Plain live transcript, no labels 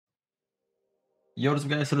Yo, what's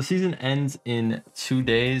up guys? So the season ends in 2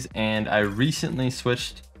 days and I recently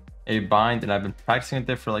switched a bind and I've been practicing it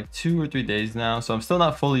there for like 2 or 3 days now. So I'm still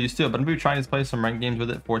not fully used to it, but I'm gonna be trying to play some ranked games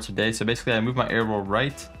with it for today. So basically I moved my air roll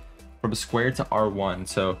right from square to R1.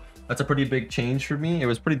 So that's a pretty big change for me. It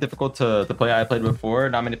was pretty difficult to play. I played before.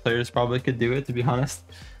 Not many players probably could do it, to be honest.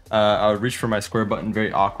 I would reach for my square button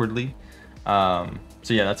very awkwardly. So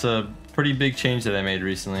yeah, that's a pretty big change that I made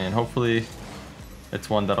recently, and hopefully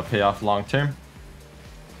it's one that'll pay off long term.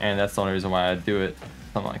 And that's the only reason why I do it,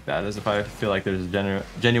 something like that, is if I feel like there's a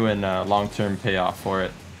genuine long-term payoff for it.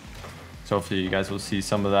 So hopefully you guys will see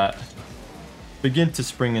some of that begin to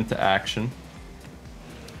spring into action.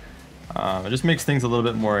 It just makes things a little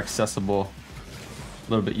bit more accessible, a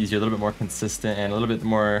little bit easier, a little bit more consistent, and a little bit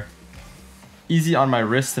more easy on my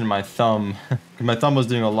wrist and my thumb. My thumb was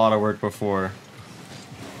doing a lot of work before.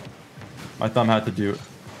 My thumb had to do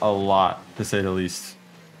a lot, to say the least.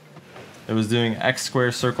 It was doing X,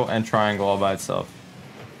 square, circle, and triangle all by itself.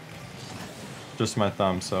 Just my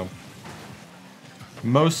thumb. So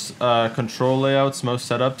most control layouts, most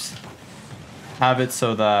setups have it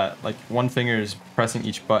so that like one finger is pressing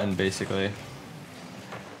each button basically.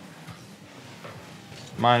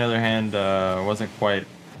 Mine, on the other hand, wasn't quite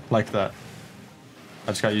like that.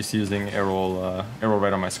 I just got used to using air roll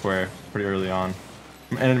right on my square pretty early on,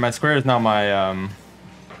 and my square is now my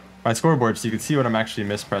my scoreboard, so you can see what I'm actually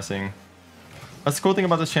mispressing. That's the cool thing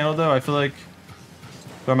about this channel, though. I feel like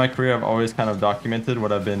throughout my career, I've always kind of documented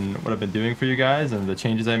what I've been doing for you guys and the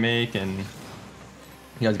changes I make, and you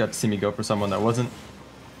guys got to see me go for someone that wasn't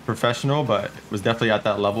professional, but was definitely at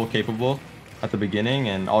that level, capable at the beginning,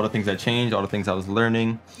 and all the things I changed, all the things I was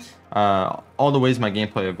learning, all the ways my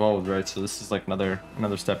gameplay evolved, right? So this is like another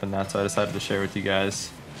step in that. So I decided to share with you guys,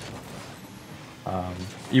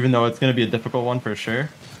 even though it's going to be a difficult one for sure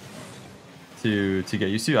to get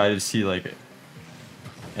used to. I just see like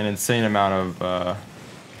an insane amount of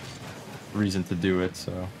reason to do it.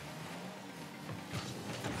 So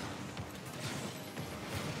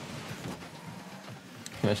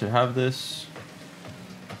I should have this.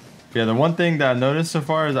 Yeah, the one thing that I've noticed so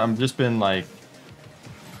far is I'm just been like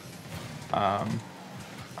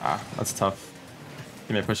that's tough.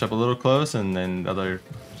 He may push up a little close, and then the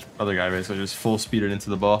other guy basically just full speeded into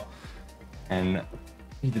the ball, and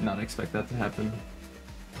he did not expect that to happen.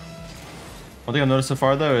 One thing I've noticed so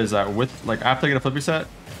far though is that with like after I get a flip reset,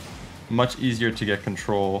 much easier to get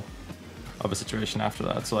control of a situation after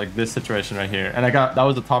that. So like this situation right here, and that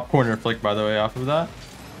was the top corner flick, by the way, off of that.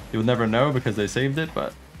 You'll never know because they saved it,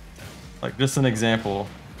 but like just an example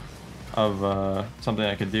of something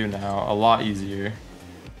I could do now a lot easier.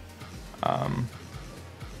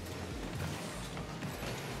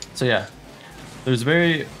 So yeah, there's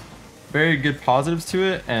very good positives to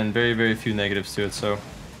it and very few negatives to it. So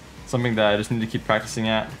something that I just need to keep practicing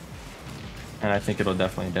at, and I think it'll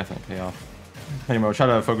definitely pay off. Anyway, we'll try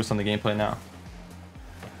to focus on the gameplay now.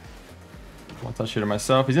 One touch hitter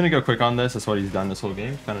myself. He's gonna go quick on this. That's what he's done this whole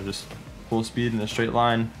game. Kind of just full speed in a straight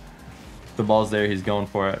line. The ball's there, he's going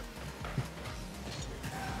for it.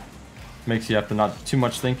 Makes you have to not too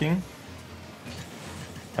much thinking.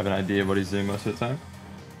 Have an idea of what he's doing most of the time.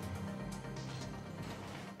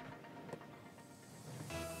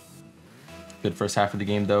 Good first half of the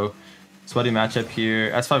game though. Sweaty matchup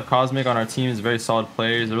here. S5 Cosmic on our team is a very solid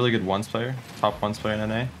player. He's a really good ones player. Top ones player in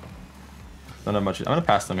NA. Don't have much. I'm gonna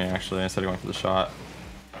pass them here actually instead of going for the shot.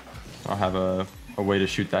 I don't have a way to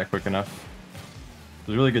shoot that quick enough. It's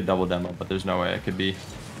a really good double demo, but there's no way it could be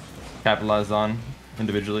capitalized on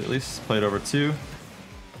individually at least. Played over 2.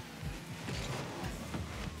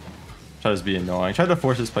 Try to just be annoying. Try to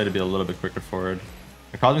force his play to be a little bit quicker forward.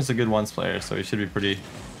 The Cosmic's a good ones player, so he should be pretty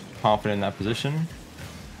confident in that position.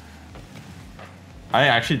 I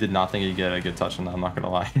actually did not think he'd get a good touch on that, I'm not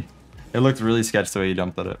gonna lie. It looked really sketched the way he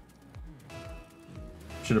jumped at it.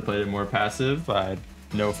 Should have played it more passive. I had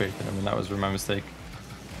no faith in him, and that was where my mistake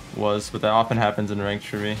was. But that often happens in ranked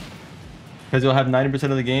for me, because you'll have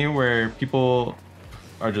 90% of the game where people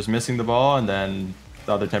are just missing the ball, and then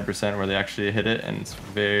the other 10% where they actually hit it, and it's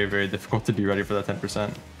very difficult to be ready for that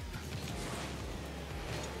 10%.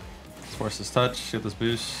 Let's force this touch, get this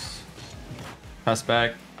boost, pass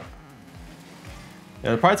back.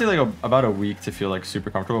 Yeah, it'll probably take like about a week to feel like super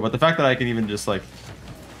comfortable, but the fact that I can even just like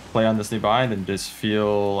play on this new bind and just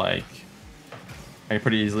feel like I can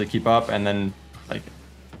pretty easily keep up, and then like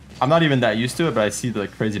I'm not even that used to it, but I see the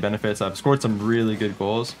like, crazy benefits. I've scored some really good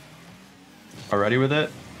goals already with it.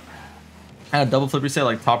 I had a double flip reset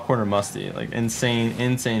like top corner musty, like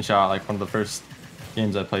insane shot, like one of the first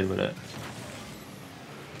games I played with it.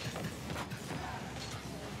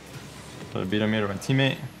 So I beat him here to my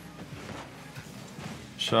teammate.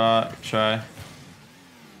 Shot, try.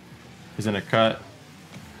 He's in a cut.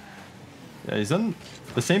 Yeah, he's done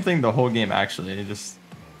the same thing the whole game actually. He's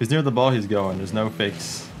near the ball, he's going. There's no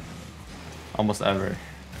fakes. Almost ever.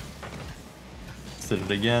 Let's hit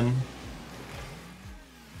it again.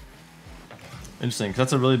 Interesting, because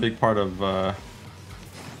that's a really big part of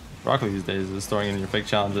Rocket League these days, is throwing in your fake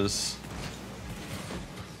challenges.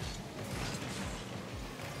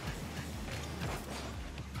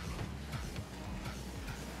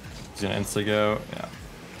 He's gonna insta go, yeah.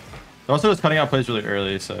 They're also just cutting out plays really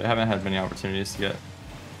early, so I haven't had many opportunities to get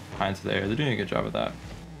behind to the air. They're doing a good job of that.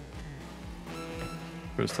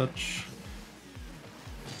 First touch.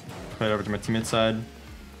 Play it over to my teammate's side.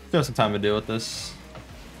 Still have some time to deal with this.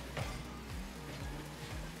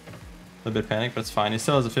 A little bit of panic, but it's fine. He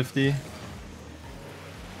still has a 50.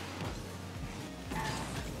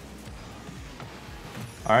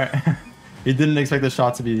 Alright. He didn't expect the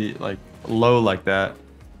shot to be like low like that.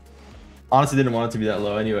 Honestly didn't want it to be that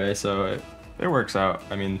low anyway, so it works out.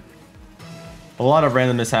 I mean, a lot of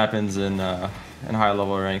randomness happens in high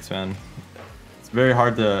level ranks, man. It's very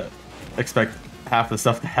hard to expect half the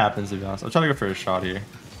stuff that happens, to be honest. I'll try to go for a shot here.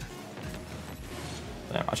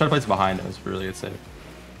 Damn, I'll try to place behind him. It's a really good save.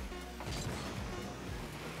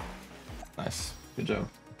 Nice. Good job.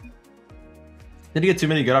 Didn't get too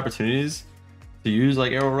many good opportunities to use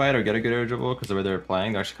like arrow right or get a good air dribble because the way they were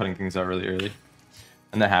playing. They're actually cutting things out really early.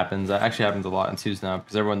 And that happens. That actually happens a lot in twos now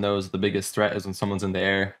because everyone knows the biggest threat is when someone's in the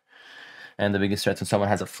air. And the biggest threat is when someone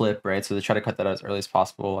has a flip, right? So they try to cut that out as early as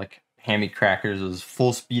possible. Like Hammy Crackers was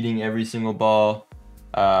full speeding every single ball.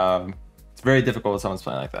 It's very difficult when someone's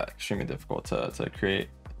playing like that. Extremely difficult to create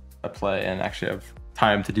a play and actually have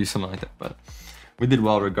time to do something like that. But we did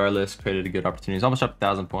well regardless. Created a good opportunity. Almost up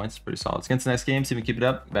 1,000 points. Pretty solid. Let's get into the next game. See if we keep it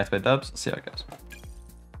up. Back to back dubs. Let's see how it goes.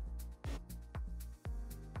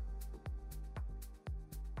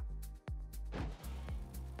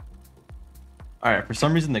 All right, for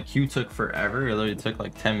some reason the queue took forever. It literally took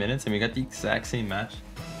like 10 minutes and we got the exact same match.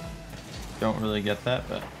 Don't really get that,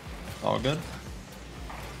 but all good.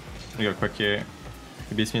 We go quick here. If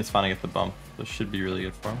he beats me, it's fine to get the bump. This should be really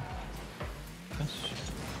good for him. Yes.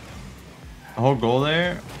 The whole goal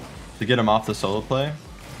there, to get him off the solo play.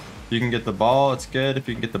 If you can get the ball, it's good. If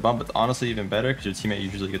you can get the bump, it's honestly even better because your teammate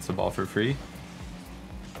usually gets the ball for free.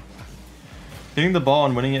 Hitting the ball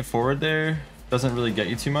and winning it forward there doesn't really get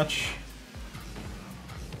you too much.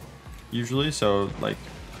 Usually, so like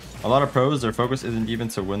a lot of pros, their focus isn't even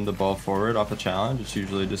to win the ball forward off the challenge. It's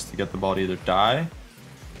usually just to get the ball to either die,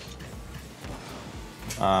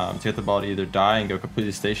 and go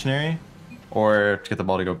completely stationary, or to get the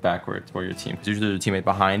ball to go backward toward your team. Because usually there's a teammate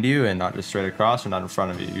behind you and not just straight across or not in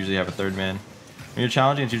front of you. You usually have a third man. When you're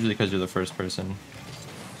challenging, it's usually because you're the first person.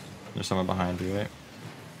 There's someone behind you, right?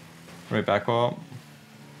 Right back wall.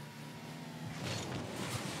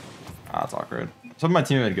 Ah, it's awkward. Some of my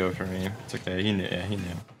teammate would go for me. It's okay. He knew. Yeah, he knew.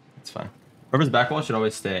 It's fine. Whoever's back wall should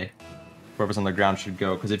always stay. Whoever's on the ground should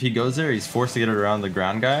go. Because if he goes there, he's forced to get it around the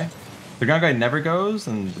ground guy. The ground guy never goes,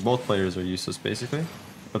 and both players are useless, basically.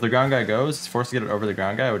 But if the ground guy goes, he's forced to get it over the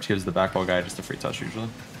ground guy, which gives the back wall guy just a free touch, usually.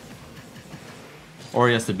 Or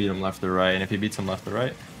he has to beat him left or right. And if he beats him left or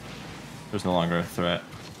right, there's no longer a threat.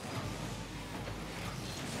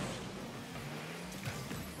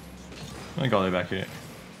 I'm gonna go all the way back here.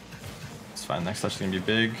 It's fine. Next touch is gonna be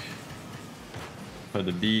big. Play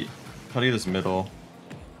the beat. Try to get this middle.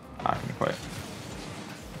 Ah, I can't quite.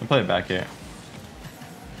 I'm gonna play it back here.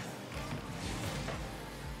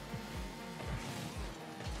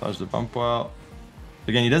 Dodge the bump well.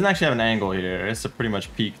 Again, he doesn't actually have an angle here. It's a pretty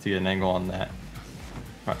much peak to get an angle on that.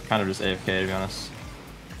 Kind of just AFK, to be honest.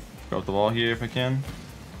 Go up the wall here if I can.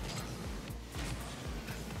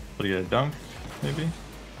 Try to get a dunk, maybe.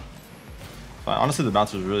 Fine. Honestly, the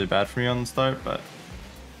bounce was really bad for me on the start, but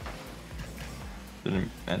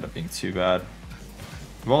didn't end up being too bad.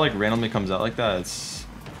 The ball like randomly comes out like that, it's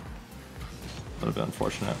a little bit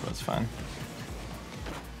unfortunate, but it's fine.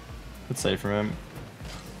 Good save from him.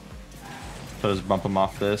 Try to just bump him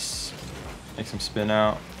off this. Make some spin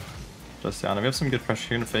out. Just down. We have some good pressure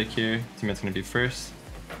here to fake here. Teammate's gonna be first.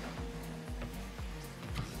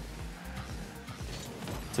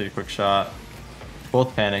 Take a quick shot.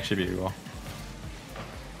 Both panic should be real.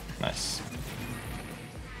 Nice.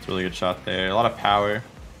 It's a really good shot there. A lot of power.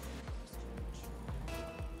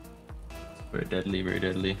 Very deadly, very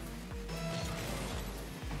deadly.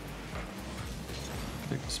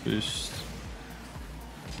 Take this boost.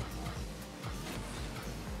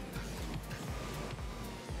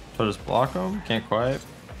 Try to just block him. Can't quite.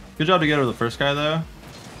 Good job to get over the first guy though.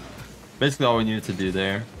 Basically all we needed to do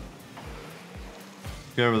there.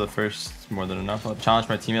 Get over the first more than enough. I'll challenge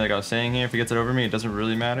my teammate like I was saying here. If he gets it over me, it doesn't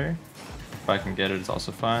really matter. If I can get it, it's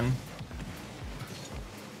also fine.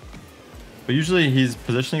 But usually he's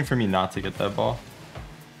positioning for me not to get that ball.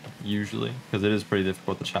 Usually, because it is pretty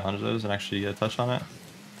difficult to challenge those and actually get a touch on it.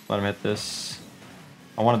 Let him hit this.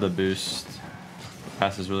 I wanted the boost. The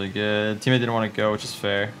pass is really good. Teammate didn't want to go, which is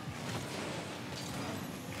fair.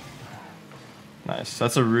 Nice.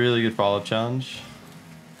 That's a really good follow-up challenge.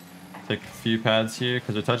 Take a few pads here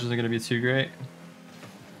because their touch isn't going to be too great.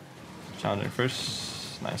 Challenging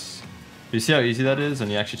first. Nice. You see how easy that is,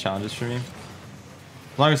 and he actually challenges for me.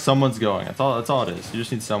 As long as someone's going, that's all it is. You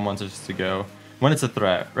just need someone to go when it's a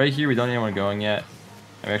threat. Right here, we don't need anyone going yet.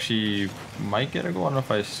 I actually might get a goal. I don't know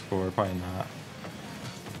if I score. Probably not.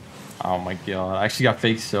 Oh my god! I actually got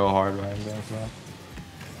faked so hard by him going for that.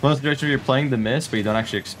 One of the directions where you're playing the miss, but you don't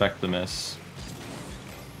actually expect the miss.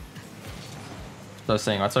 So I was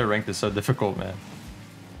saying, that's why ranked is so difficult, man.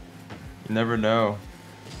 You never know.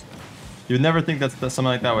 You would never think that something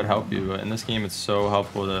like that would help you, but in this game, it's so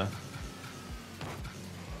helpful to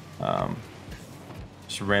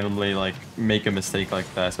just randomly like make a mistake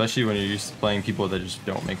like that, especially when you're used to playing people that just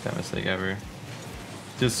don't make that mistake ever.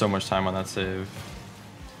 Just so much time on that save.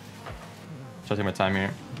 Try to take my time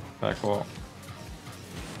here. Back wall.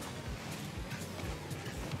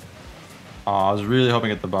 Oh, I was really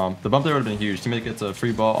hoping at the bump. The bump there would have been huge. Teammate gets a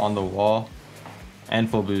free ball on the wall and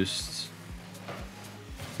full boost.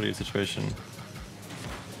 Pretty good situation.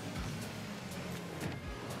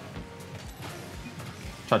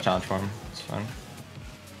 Try to challenge for him. It's fine.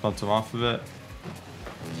 Bumped him off of it.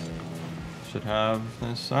 Should have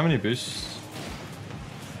this. How many boosts?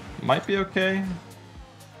 Might be okay.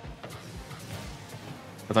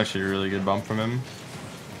 That's actually a really good bump from him.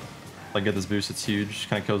 Like, get this boost, it's huge.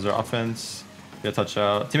 Kind of kills their offense. Get a touch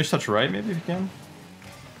out. Teammate touch right, maybe if you can.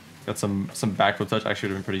 Got some backflip touch. Actually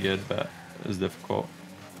would have been pretty good, but it was difficult.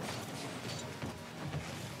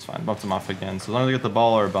 It's fine. Bumped him off again. So as long as I get the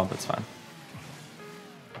ball or a bump, it's fine.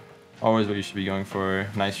 Always what you should be going for.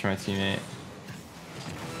 Nice for my teammate.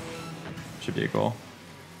 Should be a goal.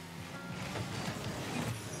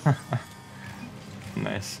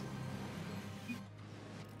 Nice.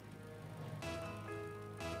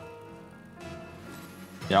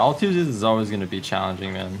 Yeah, all Tuesdays is always going to be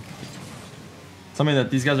challenging, man. Something that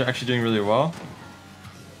these guys are actually doing really well.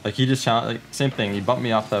 Like, he just challenged, like, same thing. He bumped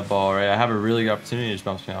me off that ball, right? I have a really good opportunity, he just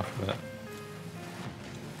bumps me off of it.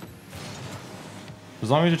 As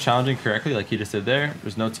long as you're challenging correctly, like he just did there,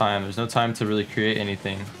 there's no time. There's no time to really create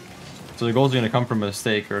anything. So the goals are going to come from a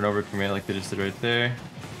mistake or an overcommit like they just did right there.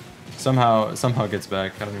 Somehow it gets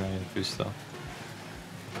back. I don't even know how to boost though.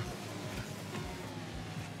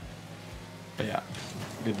 But yeah,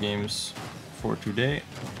 good games for today.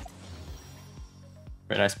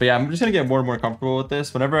 Very nice. But yeah, I'm just gonna get more and more comfortable with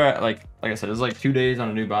this. Whenever like I said, it's like 2 days on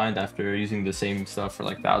a new bind after using the same stuff for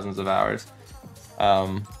like thousands of hours.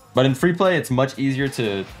 But in free play, it's much easier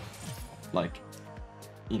to, like,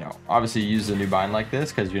 you know, obviously use a new bind like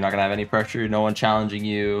this because you're not gonna have any pressure, no one challenging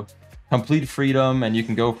you, complete freedom, and you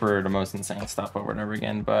can go for the most insane stuff over and over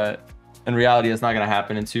again. But in reality, it's not gonna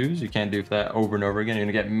happen in twos. You can't do that over and over again. You're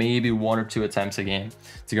gonna get maybe 1 or 2 attempts a game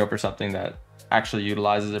to go for something that actually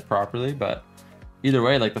utilizes it properly. But either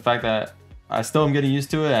way, like the fact that I still am getting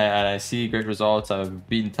used to it and I see great results. I've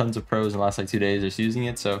beaten tons of pros in the last like 2 days just using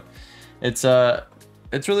it, so it's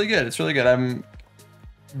really good. It's really good. I'm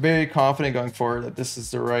very confident going forward that this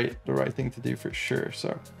is the right thing to do for sure.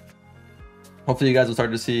 So hopefully you guys will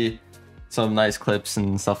start to see some nice clips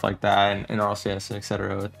and stuff like that in RLCS,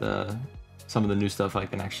 etc. with some of the new stuff I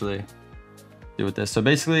can actually do with this. So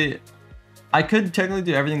basically, I could technically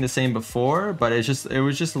do everything the same before, but it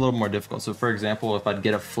was just a little more difficult. So for example, if I'd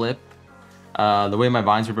get a flip, the way my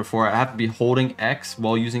vines were before, I have to be holding X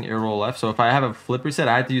while using air roll left. So if I have a flip reset,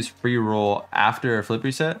 I have to use free roll after a flip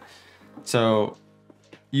reset. So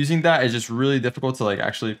using that is just really difficult to like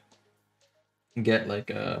actually get like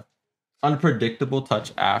a unpredictable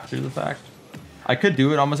touch after the fact. I could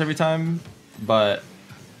do it almost every time, but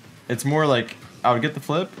it's more like I would get the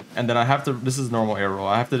flip and then I have to, this is normal air roll.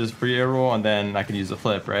 I have to just free air roll and then I can use the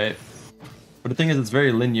flip, right? But the thing is, it's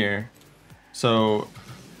very linear. So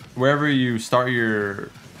wherever you start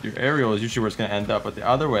your aerial is usually where it's going to end up. But the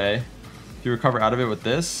other way, if you recover out of it with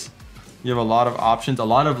this, you have a lot of options, a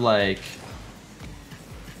lot of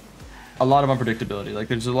unpredictability. Like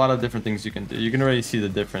there's a lot of different things you can do. You can already see the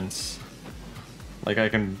difference. Like I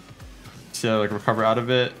can see how, like, recover out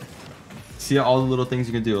of it. See all the little things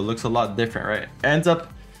you can do. It looks a lot different, right? It ends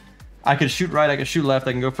up, I can shoot right, I can shoot left,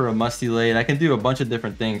 I can go for a musty lane, I can do a bunch of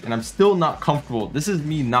different things, and I'm still not comfortable. This is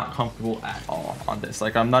me not comfortable at all. on this.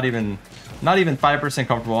 Like I'm not even 5%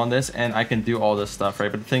 comfortable on this, and I can do all this stuff,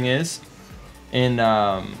 right? But the thing is, in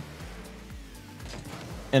a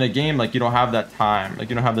game, like you don't have that time, like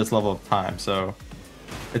you don't have this level of time, so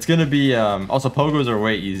it's gonna be also pogos are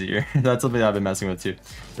way easier. That's something I've been messing with too.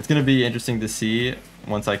 It's gonna be interesting to see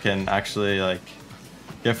once I can actually like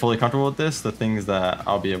get fully comfortable with this, the things that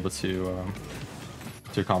I'll be able to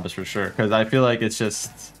accomplish for sure. Because I feel like it's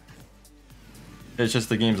just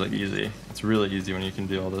the game's like easy. It's really easy when you can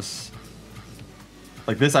do all this.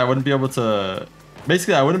 Like this, I wouldn't be able to.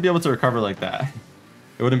 Basically, I wouldn't be able to recover like that.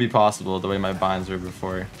 It wouldn't be possible the way my binds were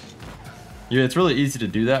before. Yeah, it's really easy to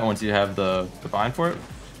do that once you have the bind for it.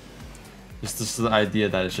 Just this is the idea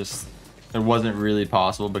that it wasn't really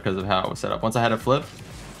possible because of how it was set up. Once I had a flip,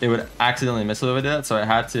 it would accidentally miss a little bit of that, so I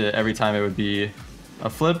had to, every time it would be a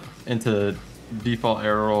flip into default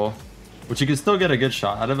air roll, which you can still get a good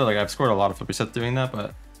shot out of it. Like I've scored a lot of flip resets doing that,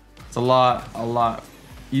 but it's a lot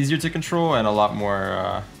easier to control and a lot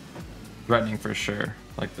more threatening for sure,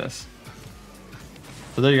 like this.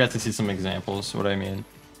 So there you guys can see some examples, what I mean.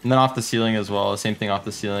 And then off the ceiling as well, same thing off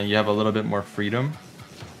the ceiling. You have a little bit more freedom.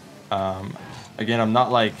 Again, I'm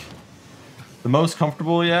not like the most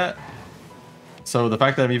comfortable yet. So the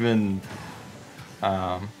fact that I'm even,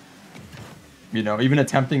 you know, even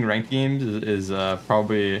attempting ranked games is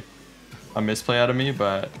probably a misplay out of me,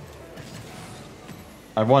 but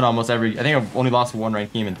I've won almost every, I think I've only lost one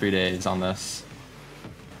ranked game in 3 days on this.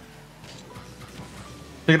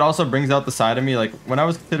 I think it also brings out the side of me, like when I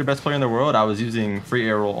was considered best player in the world, I was using free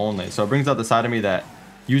air roll only. So it brings out the side of me that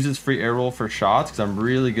uses free air roll for shots, because I'm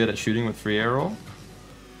really good at shooting with free air roll.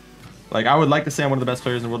 Like I would like to say I'm one of the best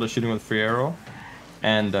players in the world at shooting with free air roll,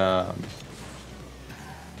 and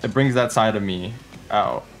it brings that side of me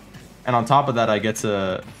out. And on top of that, I get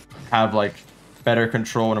to have like better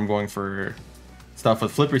control when I'm going for stuff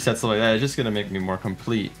with flip resets, stuff like that. It's just gonna make me more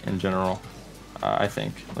complete in general. I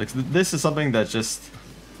think like this is something that just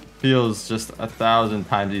feels just 1,000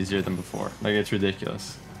 times easier than before. Like it's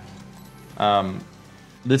ridiculous.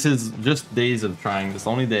 This is just days of trying this,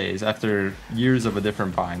 only days after years of a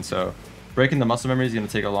different bind. So breaking the muscle memory is going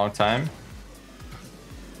to take a long time,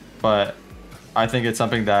 but I think it's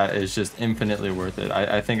something that is just infinitely worth it.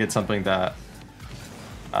 I think it's something that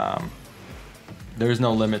there's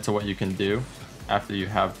no limit to what you can do after you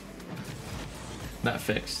have that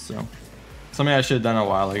fixed. So something I should have done a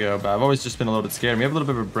while ago, but I've always just been a little bit scared. We have a little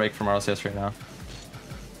bit of a break from RLCS right now.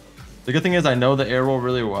 The good thing is I know the air roll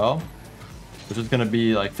really well, which is going to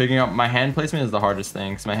be like figuring out my hand placement is the hardest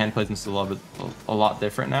thing, because my hand placement is a lot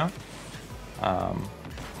different now.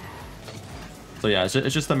 So yeah,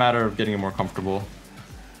 it's just a matter of getting more comfortable.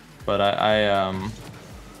 But I'm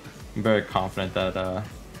very confident that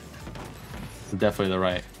it's definitely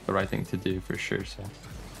the right thing to do for sure. So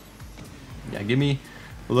yeah, give me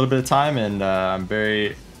a little bit of time, and I'm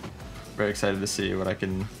very excited to see what I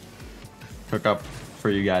can cook up for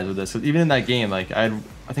you guys with this. So even in that game, like I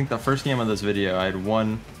think the first game of this video, I had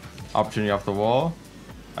one opportunity off the wall,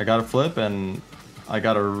 I got a flip, and I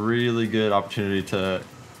got a really good opportunity to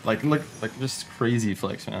like just crazy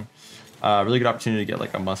flicks, man. Really good opportunity to get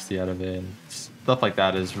like a musty out of it, and stuff like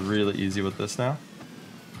that is really easy with this now.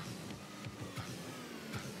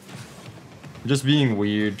 Just being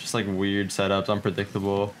weird, just like weird setups,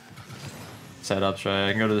 unpredictable setups, right?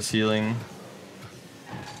 I can go to the ceiling,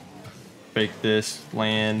 fake this,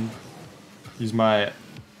 land, use my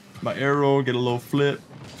air roll, get a little flip.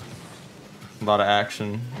 A lot of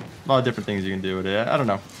action, a lot of different things you can do with it. I don't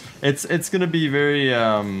know. It's gonna be very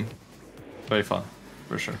fun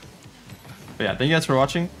for sure. But yeah, thank you guys for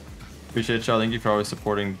watching. Appreciate y'all. Thank you for always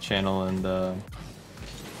supporting the channel, and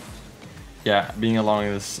yeah, being along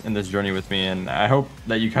in this journey with me. And I hope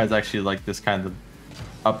that you guys actually like this kind of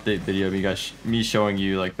update video, because me showing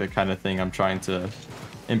you like the kind of thing I'm trying to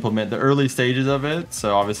implement, the early stages of it.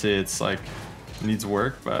 So obviously it's like needs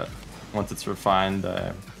work, but once it's refined,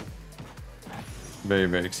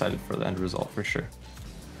 very excited for the end result for sure.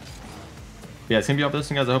 Yeah, it's gonna be all for this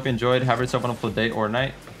one, guys. I hope you enjoyed. Have yourself a wonderful day or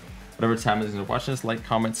night, whatever time it is you're watching this. Like,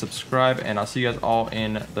 comment, subscribe, and I'll see you guys all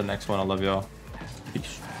in the next one. I love y'all.